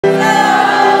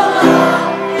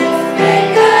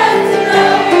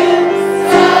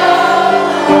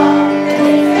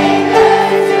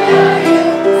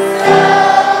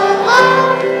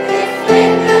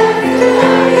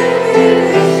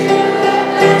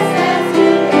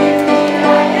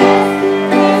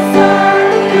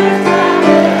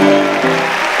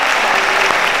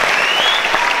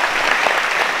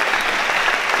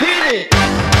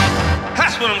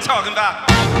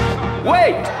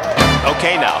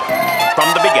from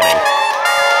the beginning.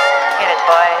 Get it,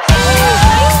 boys.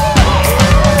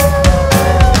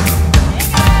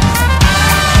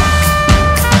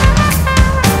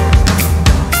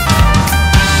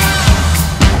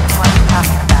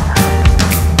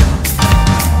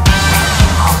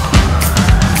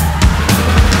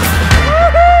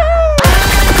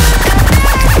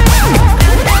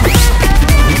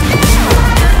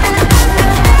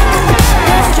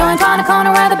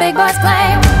 Corner where the big boys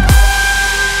play.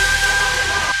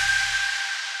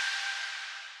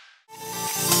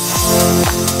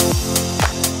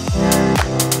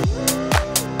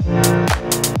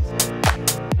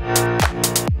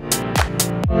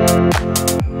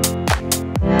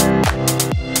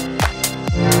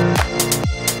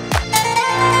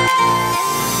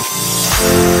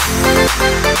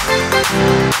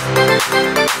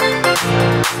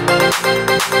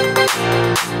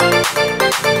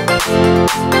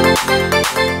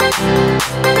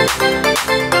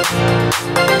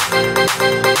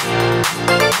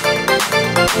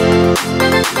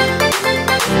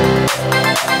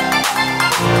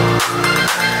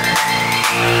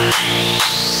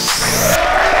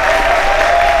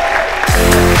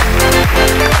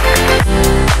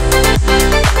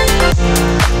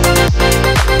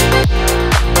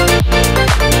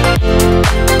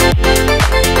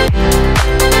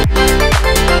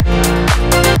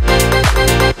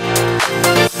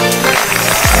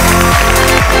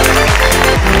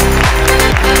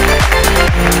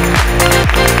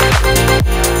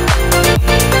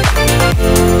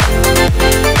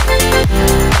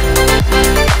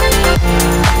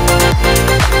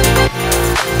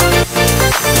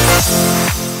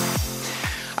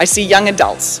 I see young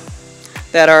adults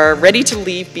that are ready to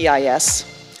leave BIS,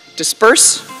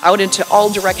 disperse out into all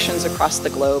directions across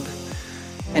the globe,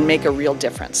 and make a real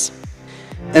difference.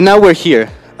 And now we're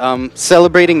here,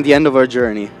 celebrating the end of our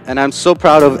journey, and I'm so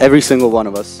proud of every single one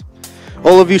of us.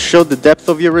 All of you showed the depth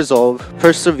of your resolve,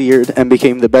 persevered, and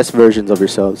became the best versions of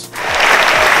yourselves.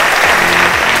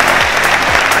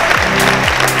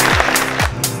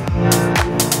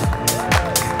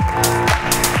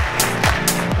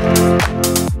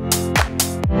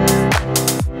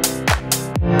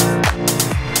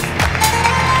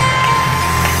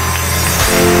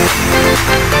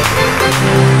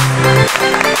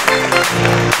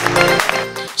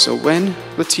 So when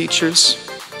the teachers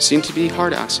seem to be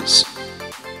hard asses,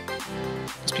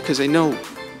 it's because they know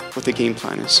what the game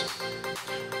plan is.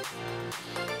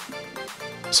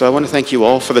 So I want to thank you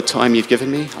all for the time you've given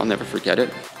me. I'll never forget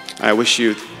it. I wish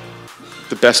you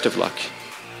the best of luck.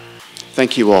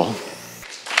 Thank you all.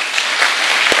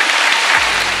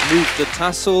 Move the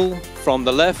tassel from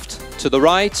the left to the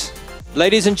right.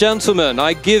 Ladies and gentlemen,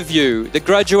 I give you the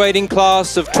graduating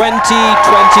class of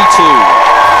 2022.